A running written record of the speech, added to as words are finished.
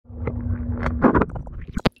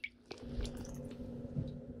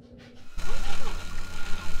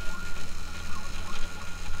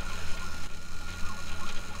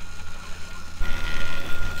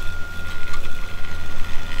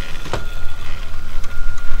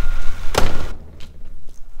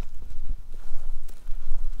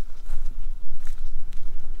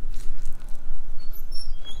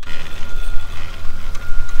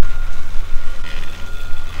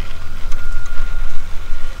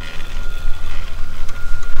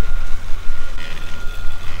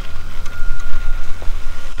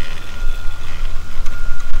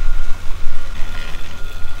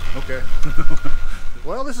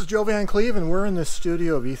this is Joe Van Cleve, and we're in the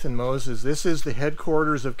studio of Ethan Moses. This is the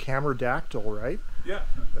headquarters of Cameradactyl, right? Yeah.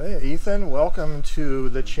 Hey, Ethan, welcome to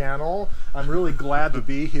the channel. I'm really glad to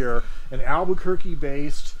be here. An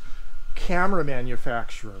Albuquerque-based camera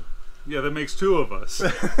manufacturer. Yeah, that makes two of us.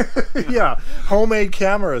 Yeah, homemade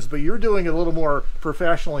cameras, but you're doing it a little more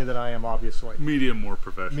professionally than I am, obviously. Medium more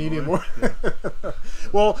professional. Medium more. Yeah.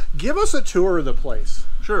 Well, give us a tour of the place.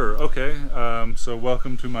 Sure, okay. So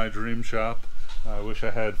welcome to my dream shop. I wish I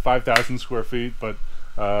had 5,000 square feet, but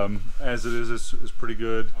as it is, it's pretty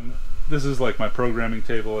good. This is like my programming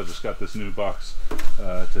table. I just got this new box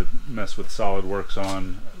to mess with SolidWorks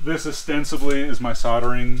on. This ostensibly is my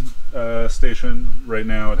soldering station. Right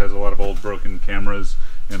now it has a lot of old broken cameras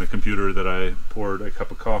and a computer that I poured a cup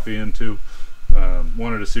of coffee into.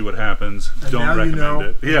 Wanted to see what happens. And don't now recommend you know.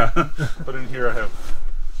 it. Yeah. But in here I have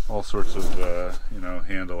all sorts of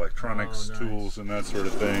hand electronics, nice. tools and that sort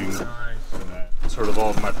of thing. Nice. And sort of all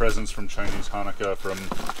of my presents from Chinese Hanukkah, from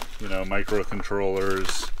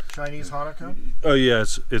microcontrollers. Chinese Hanukkah? Oh yeah,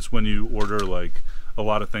 it's when you order like a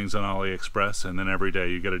lot of things on AliExpress, and then every day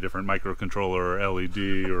you get a different microcontroller or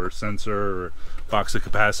LED or sensor or box of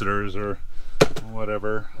capacitors or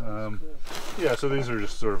whatever. Cool. Yeah, so these are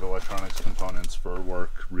just sort of electronics components for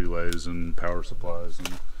work, relays and power supplies.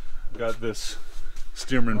 And got this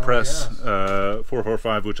Stearman Press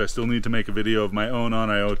 445, which I still need to make a video of my own on.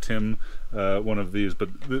 I owe Tim one of these, but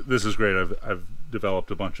this is great. I've developed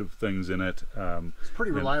a bunch of things in it. It's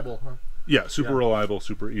pretty reliable, huh? Yeah, super reliable,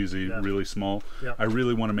 super easy, really small. Yeah. I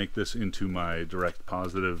really want to make this into my direct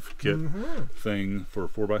positive kit thing for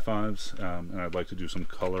 4x5s, and I'd like to do some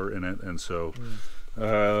color in it, and so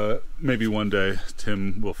maybe one day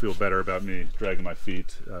Tim will feel better about me dragging my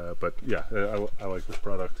feet, but yeah, I like this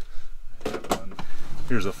product.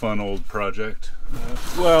 Here's a fun old project.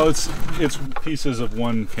 Well, it's pieces of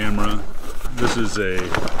one camera. This is a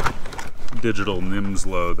digital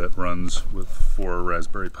NIMSLO that runs with 4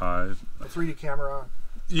 Raspberry Pi. A 3D camera.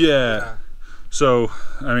 Yeah. So,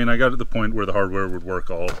 I mean, I got to the point where the hardware would work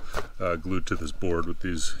all glued to this board with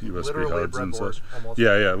these USB Literally hubs and such. almost.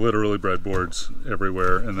 Yeah, literally breadboards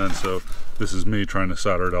everywhere. And then so this is me trying to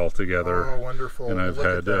solder it all together. Oh, wonderful. And I've Look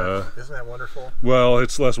had at that. Isn't that wonderful? well,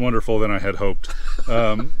 it's less wonderful than I had hoped.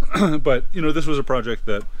 But this was a project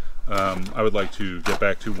that I would like to get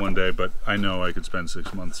back to one day, but I know I could spend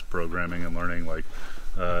 6 months programming and learning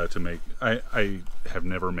to make. I have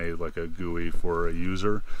never made like a GUI for a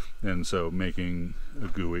user, and so making a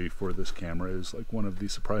GUI for this camera is like one of the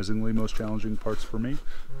surprisingly most challenging parts for me.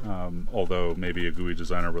 Although maybe a GUI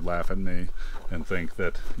designer would laugh at me and think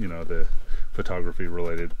that the photography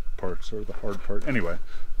related parts are the hard part. Anyway,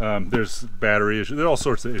 there's battery issues. There are all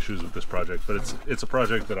sorts of issues with this project, but it's a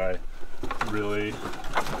project that I really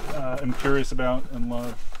am curious about and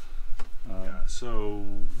love. So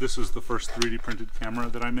this is the first 3D printed camera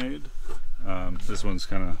that I made. This one's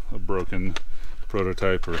kind of a broken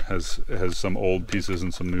prototype, or has some old pieces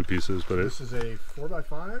and some new pieces, but This is a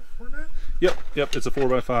 4x5 format? Yep, it's a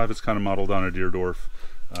 4x5. It's kind of modeled on a deer dwarf.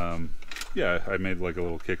 Yeah, I made like a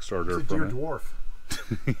little Kickstarter It's a deer from dwarf.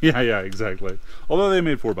 it. yeah, exactly. Although they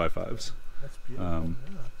made 4x5s. That's beautiful. Yeah,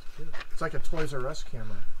 that's cute. It's like a Toys R Us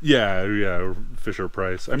camera. Yeah, Fisher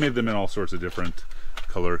Price. I made them in all sorts of different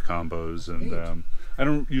color combos, and I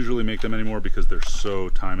don't usually make them anymore because they're so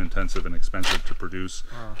time intensive and expensive to produce.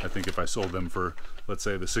 I think if I sold them for, let's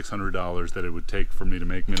say, the $600 that it would take for me to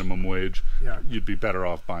make minimum wage, you'd be better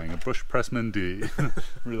off buying a Bush Pressman D.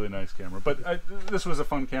 Really nice camera. But this was a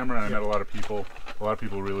fun camera, and I met a lot of people. A lot of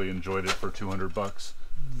people really enjoyed it for $200.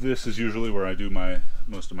 This is usually where I do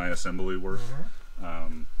most of my assembly work.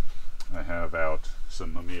 I have out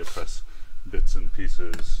some Mamiya Press bits and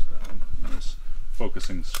pieces. This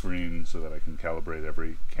focusing screen so that I can calibrate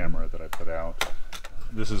every camera that I put out.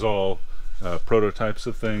 This is all prototypes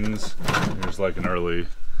of things. Here's like an early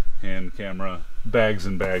hand camera. Bags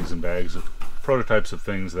and bags and bags of prototypes of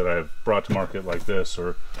things that I've brought to market like this,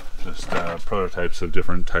 or just prototypes of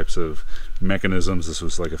different types of mechanisms. This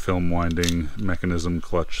was like a film winding mechanism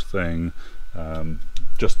clutch thing.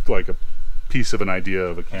 Just like a piece of an idea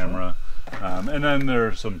of a camera. And then there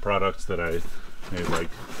are some products that I made, like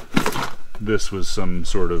this was some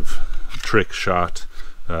sort of trick shot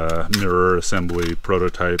mirror assembly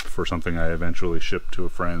prototype for something I eventually shipped to a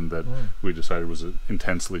friend that we decided was an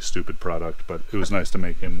intensely stupid product, but it was nice to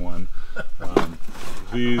make him one.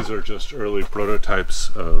 These are just early prototypes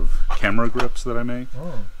of camera grips that I make.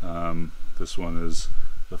 This one is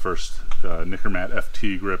the first Nickermat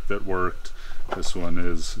FT grip that worked. This one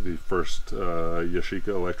is the first Yashica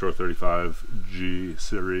Electro 35G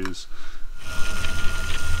series.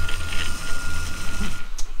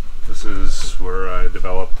 This is where I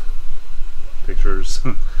develop pictures,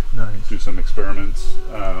 Nice. do some experiments.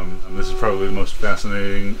 And this is probably the most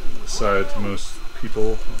fascinating side to most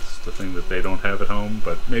people. It's the thing that they don't have at home,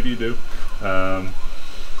 but maybe you do.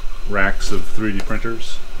 Racks of 3D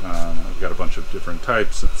printers. I've got a bunch of different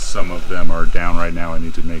types. Some of them are down right now. I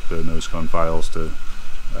need to make the nose cone files to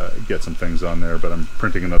get some things on there, but I'm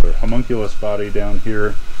printing another homunculus body down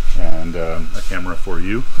here and a camera for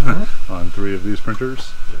you on 3 of these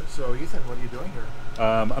printers. So Ethan, what are you doing here?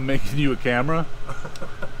 I'm making you a camera.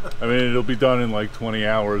 I mean, it'll be done in like 20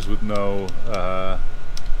 hours with no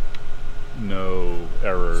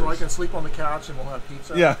errors. So I can sleep on the couch and we'll have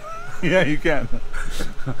pizza? Yeah, yeah, you can.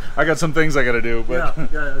 I got some things I got to do, but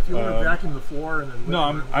yeah. If you want to vacuum the floor and then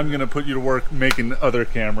no, I'm gonna put you to work making other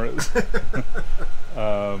cameras.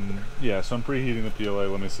 Yeah, so I'm preheating the PLA.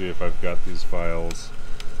 Let me see if I've got these files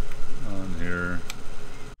on here.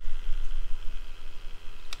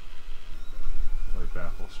 Light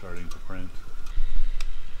baffle starting to print.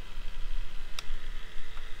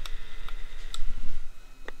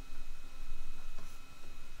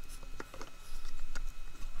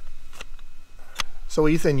 So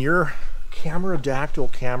Ethan, you're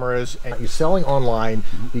Cameradactyl Cameras, and you're selling online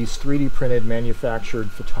these 3D printed manufactured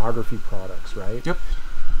photography products, right? Yep.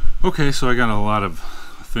 Okay, so I got a lot of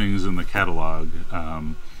things in the catalog.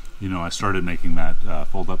 You know, I started making that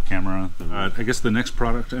fold-up camera. I guess the next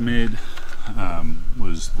product I made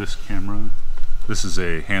was this camera. This is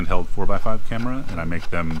a handheld 4x5 camera, and I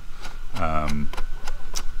make them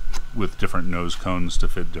with different nose cones to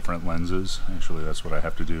fit different lenses. Actually, that's what I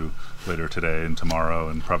have to do later today and tomorrow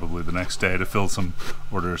and probably the next day to fill some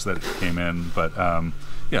orders that came in. But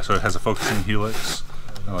yeah, so it has a focusing helix.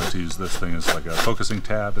 I like to use this thing as like a focusing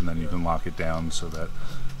tab, and then you can lock it down so that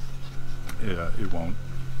it won't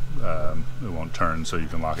turn, so you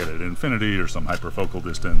can lock it at infinity or some hyperfocal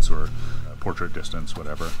distance or portrait distance,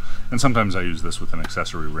 whatever. And sometimes I use this with an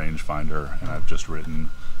accessory rangefinder, and I've just written,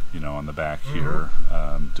 you know, on the back here,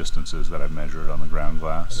 distances that I've measured on the ground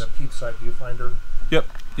glass. And a peep sight viewfinder. Yep,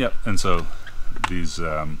 yep. And so these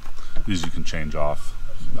you can change off.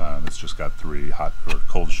 It's just got 3 hot or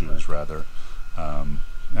cold shoes rather.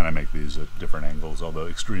 And I make these at different angles, although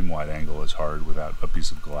extreme wide angle is hard without a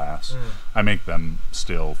piece of glass. I make them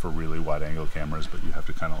still for really wide angle cameras, but you have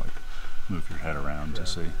to kind of like move your head around to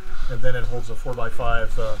see. And then it holds a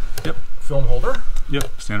 4x5 Yep. film holder.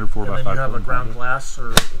 Yep, standard 4x5. And then you have a film ground holder. glass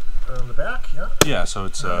or on the back, yeah? Yeah, so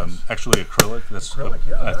it's actually acrylic. That's Acrylic,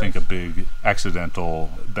 yeah, I think a nice. big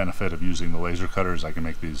accidental benefit of using the laser cutters. I can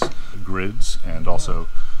make these grids, and also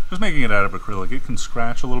just making it out of acrylic, it can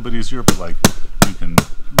scratch a little bit easier, but like you can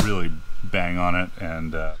really bang on it.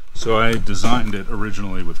 And so I designed it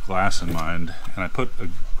originally with glass in mind, and I put a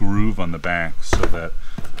groove on the back so that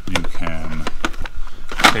you can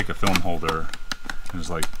take a film holder and just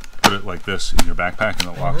like put it like this in your backpack,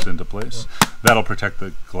 and it locks into place. That'll protect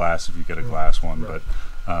the glass if you get a glass one, but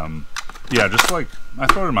yeah, just like I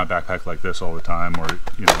throw it in my backpack like this all the time, or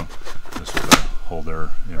you know, just with a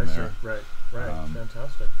holder in there. Right,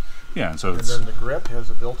 fantastic. Yeah, and so And it's, then the grip has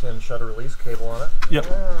a built-in shutter release cable on it. Yep.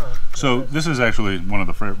 Yeah, so this is actually one of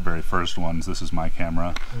the very first ones. This is my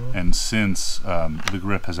camera, and since the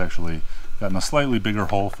grip has actually gotten a slightly bigger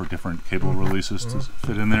hole for different cable releases to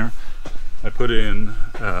fit in there, I put in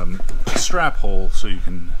a strap hole so you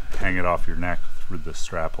can hang it off your neck through the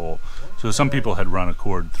strap hole. So some people had run a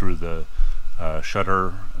cord through the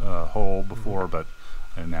shutter hole before, but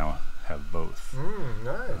I now have both.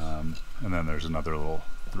 Nice. And then there's another little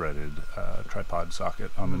threaded tripod socket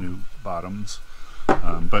on the new bottoms.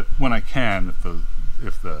 But when I can,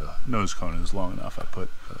 if the nose cone is long enough, I put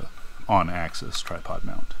on-axis tripod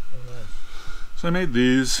mount. Nice. So I made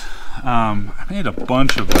these. I made a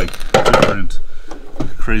bunch of like different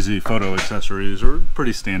crazy photo accessories, or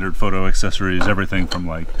pretty standard photo accessories. Everything from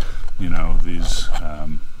like, you know, these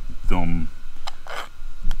film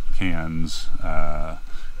cans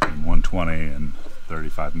in 120 and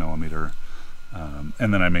 35 millimeter.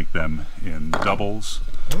 And then I make them in doubles.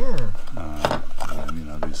 And, you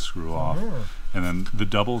know, these screw off. And then the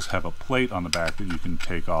doubles have a plate on the back that you can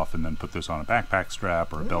take off and then put this on a backpack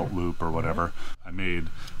strap or a belt loop or whatever. I made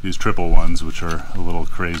these triple ones, which are a little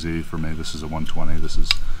crazy for me. This is a 120, this is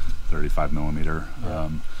 35 millimeter.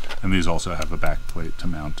 And these also have a back plate to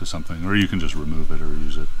mount to something, or you can just remove it or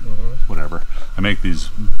use it, whatever. I make these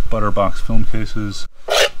butterbox film cases.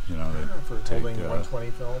 You know, For holding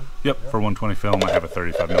 120 film? Yep, for 120 film. I have a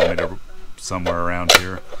 35 millimeter somewhere around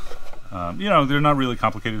here. You know, they're not really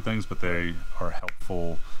complicated things, but they are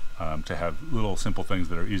helpful to have little simple things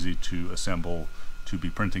that are easy to assemble to be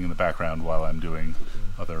printing in the background while I'm doing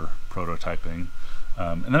other prototyping.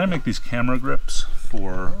 And then I make these camera grips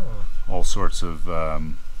for all sorts of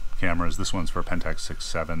cameras. This one's for Pentax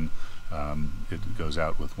 6.7. It goes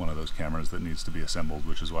out with one of those cameras that needs to be assembled,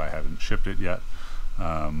 which is why I haven't shipped it yet.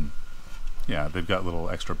 Yeah, they've got little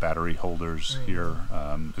extra battery holders here.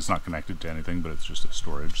 It's not connected to anything, but it's just a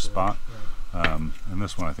storage spot. And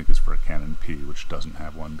this one I think is for a Canon P, which doesn't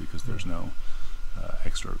have one because there's no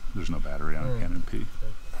there's no battery on a Canon P.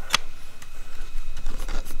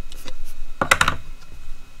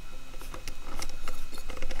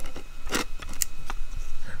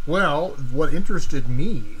 Well, what interested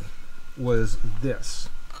me was this.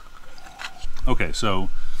 Okay, so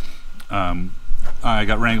I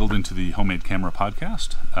got wrangled into the Homemade Camera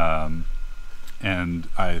podcast, and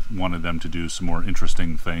I wanted them to do some more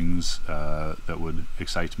interesting things that would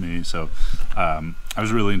excite me. So I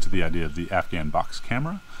was really into the idea of the Afghan box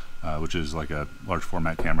camera, which is like a large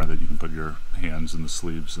format camera that you can put your hands in the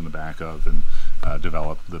sleeves in the back of and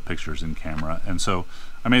develop the pictures in camera. And so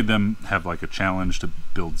I made them have like a challenge to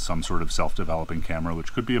build some sort of self-developing camera,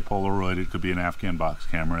 which could be a Polaroid, it could be an Afghan box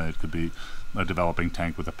camera, it could be a developing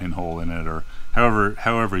tank with a pinhole in it, or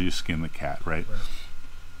however you skin the cat, right?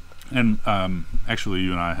 And actually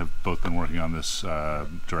you and I have both been working on this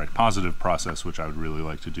direct positive process, which I would really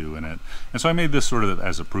like to do in it. And so I made this sort of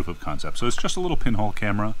as a proof of concept. So it's just a little pinhole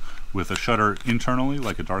camera with a shutter internally,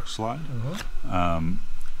 like a dark slide.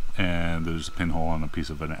 And there's a pinhole on a piece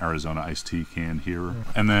of an Arizona iced tea can here.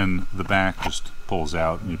 And then the back just pulls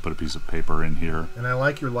out and you put a piece of paper in here. And I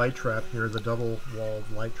like your light trap here, the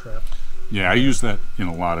double-walled light trap. Yeah, I use that in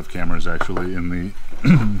a lot of cameras actually, in the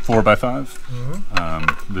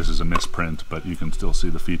 4x5. This is a misprint, but you can still see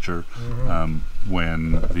the feature.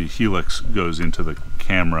 When the helix goes into the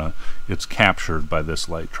camera, it's captured by this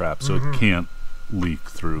light trap, so it can't leak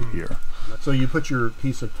through here. So you put your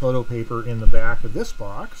piece of photo paper in the back of this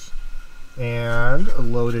box and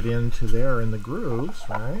load it into there in the grooves,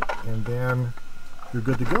 right? And then you're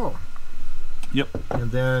good to go. Yep.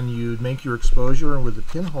 And then you make your exposure with the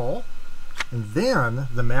pinhole, and then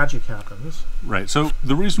the magic happens. Right, so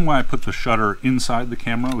the reason why I put the shutter inside the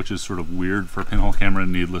camera, which is sort of weird for a pinhole camera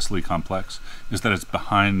and needlessly complex, is that it's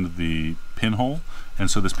behind the pinhole. And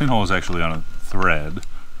so this pinhole is actually on a thread,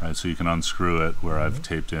 right? So you can unscrew it where I've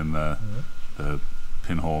taped in the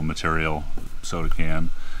pinhole material soda can.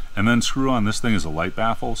 And then screw on, this thing is a light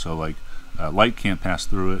baffle, so like light can't pass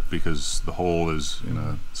through it because the hole is in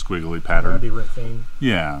a squiggly pattern.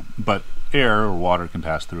 Yeah, but air or water can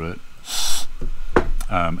pass through it.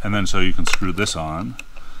 And then so you can screw this on.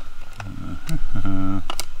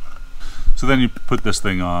 So then you put this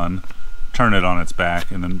thing on, turn it on its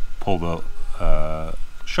back, and then pull the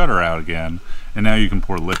shutter out again, and now you can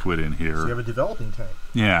pour liquid in here. So you have a developing tank.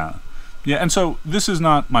 Yeah. Yeah, and so this is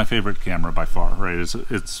not my favorite camera by far, right?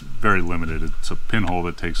 It's very limited. It's a pinhole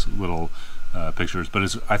that takes little pictures, but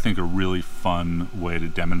it's, I think, a really fun way to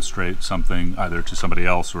demonstrate something either to somebody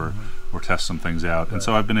else or test some things out. Right. And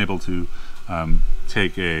so I've been able to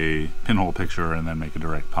take a pinhole picture and then make a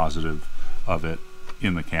direct positive of it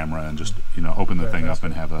in the camera and just, you know, open the thing up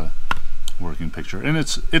and have a working picture. And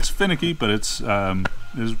it's finicky, but it's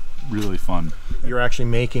really fun. You're actually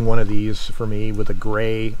making one of these for me with a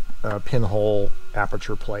gray pinhole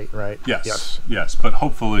aperture plate, right? Yes. But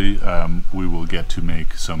hopefully we will get to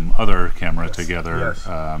make some other camera together.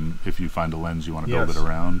 If you find a lens you want to build it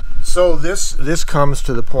around. So this comes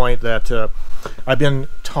to the point that I've been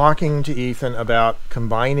talking to Ethan about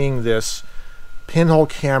combining this pinhole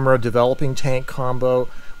camera developing tank combo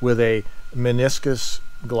with a meniscus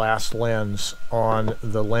glass lens on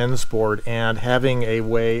the lens board and having a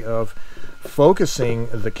way of focusing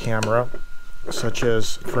the camera, such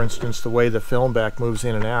as, for instance, the way the film back moves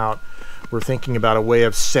in and out. We're thinking about a way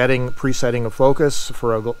of presetting a focus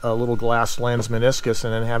for a little glass lens meniscus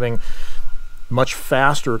and then having much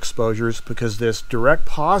faster exposures, because this direct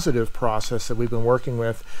positive process that we've been working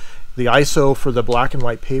with, the ISO for the black and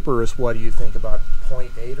white paper is, what do you think, about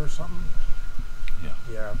 0.8 or something?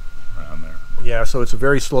 Yeah. Around there. Yeah, so it's a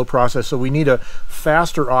very slow process. So we need a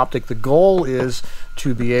faster optic. The goal is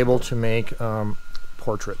to be able to make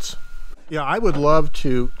portraits. Yeah, I would love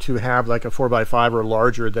to have like a 4x5 or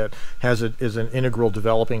larger that is an integral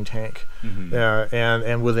developing tank,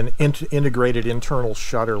 and with an integrated internal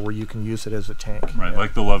shutter where you can use it as a tank. Right,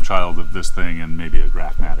 like the love child of this thing, and maybe a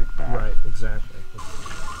Graphmatic back. Right, exactly.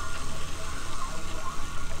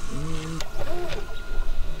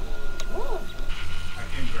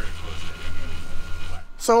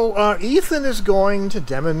 So Ethan is going to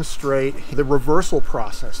demonstrate the reversal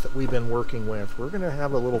process that we've been working with. We're going to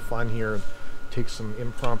have a little fun here, take some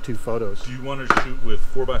impromptu photos. Do you want to shoot with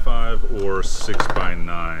 4x5 or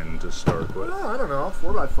 6x9 to start with? Well, I don't know.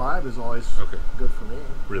 4x5 is always good for me.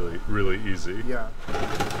 Really easy. Yeah.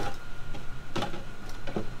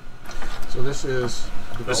 So this is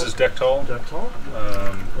Dectol.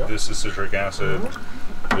 Yep. This is citric acid.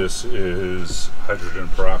 This is hydrogen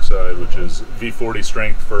peroxide, which is V40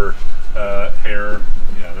 strength for hair.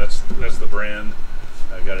 Yeah, that's the brand.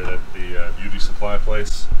 I got it at the beauty supply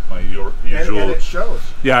place. My usual. And it shows.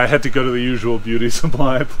 Yeah, I had to go to the usual beauty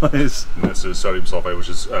supply place. And this is sodium sulfite, which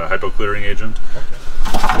is a hypo-clearing agent. Okay.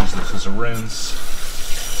 This is a rinse.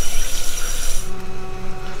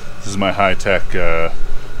 This is my high-tech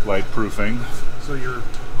light proofing. So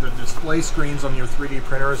the display screens on your 3D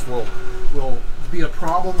printers will be a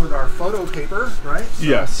problem with our photo paper, right? So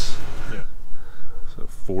yes. Yeah. So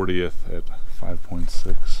 40th at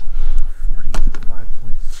 5.6.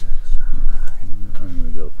 I'm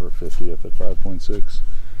going to go for 50th at 5.6.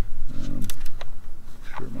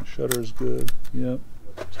 Sure my shutter is good. Yep.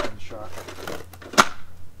 10 shot.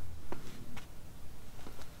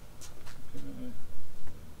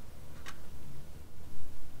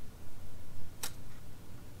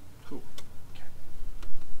 Cool.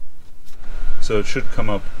 So it should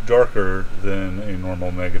come up darker than a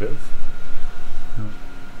normal negative. So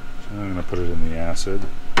I'm going to put it in the acid.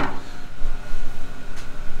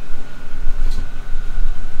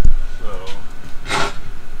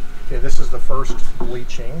 Okay, this is the first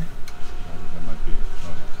bleaching. That might be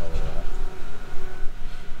color that.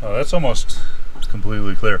 Oh, that's almost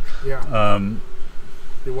completely clear. Yeah.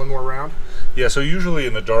 Do one more round? Yeah, so usually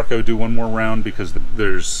in the dark I would do one more round because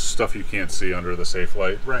there's stuff you can't see under the safe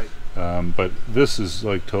light. Right. But this is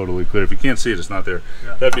like totally clear. If you can't see it, it's not there.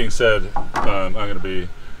 Yeah. That being said, I'm going to be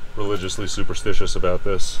religiously superstitious about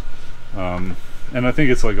this. And I think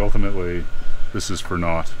it's like ultimately this is for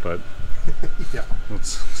naught, but yeah. Let's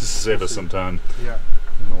save us some time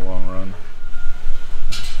in the long run.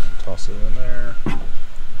 Toss it in there.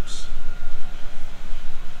 Oops.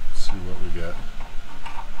 Let's see what we get.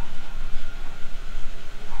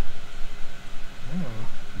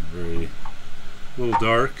 Very little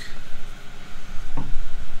dark.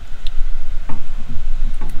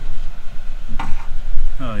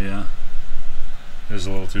 Oh yeah. It is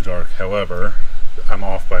a little too dark. However, I'm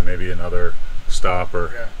off by maybe another stop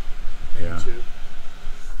or Too.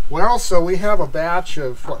 Well, so we have a batch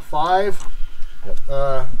of what, 5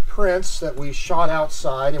 prints that we shot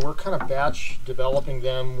outside, and we're kind of batch developing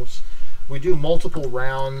them. We do multiple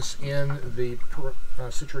rounds in the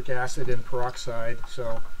citric acid and peroxide,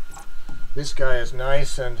 so this guy is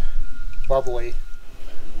nice and bubbly.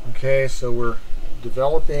 Okay, so we're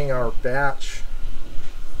developing our batch,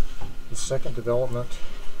 the second development,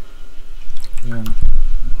 and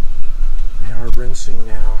we are rinsing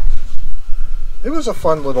now. It was a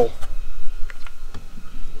fun little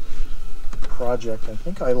project. I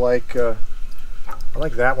think I like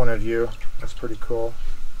that one of you. That's pretty cool.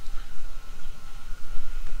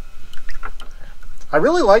 I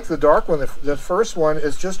really like the dark one. The first one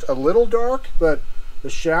is just a little dark, but the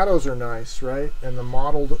shadows are nice, right? And the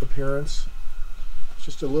mottled appearance. It's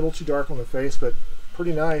just a little too dark on the face, but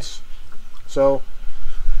pretty nice. So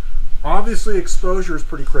obviously exposure is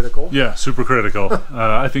pretty critical. Yeah, super critical.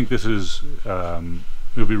 I think this is, it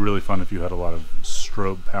would be really fun if you had a lot of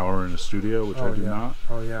strobe power in a studio, which I do not.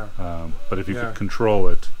 Oh yeah. But if you could control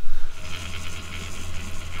it.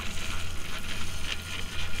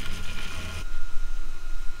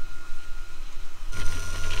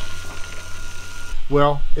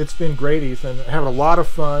 Well, it's been great, Ethan. Having a lot of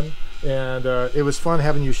fun, and it was fun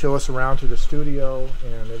having you show us around to the studio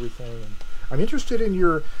and everything. And I'm interested in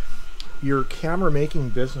your camera making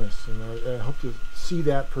business, and I hope to see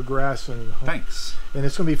that progress. And thanks. And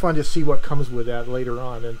it's going to be fun to see what comes with that later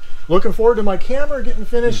on. And looking forward to my camera getting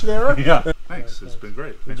finished there. Yeah. Thanks. It's been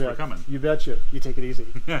great. Thanks for coming. You betcha. You take it easy.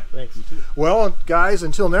 Yeah. Thanks. You too. Well, guys,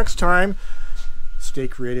 until next time, stay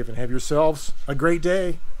creative and have yourselves a great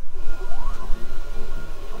day.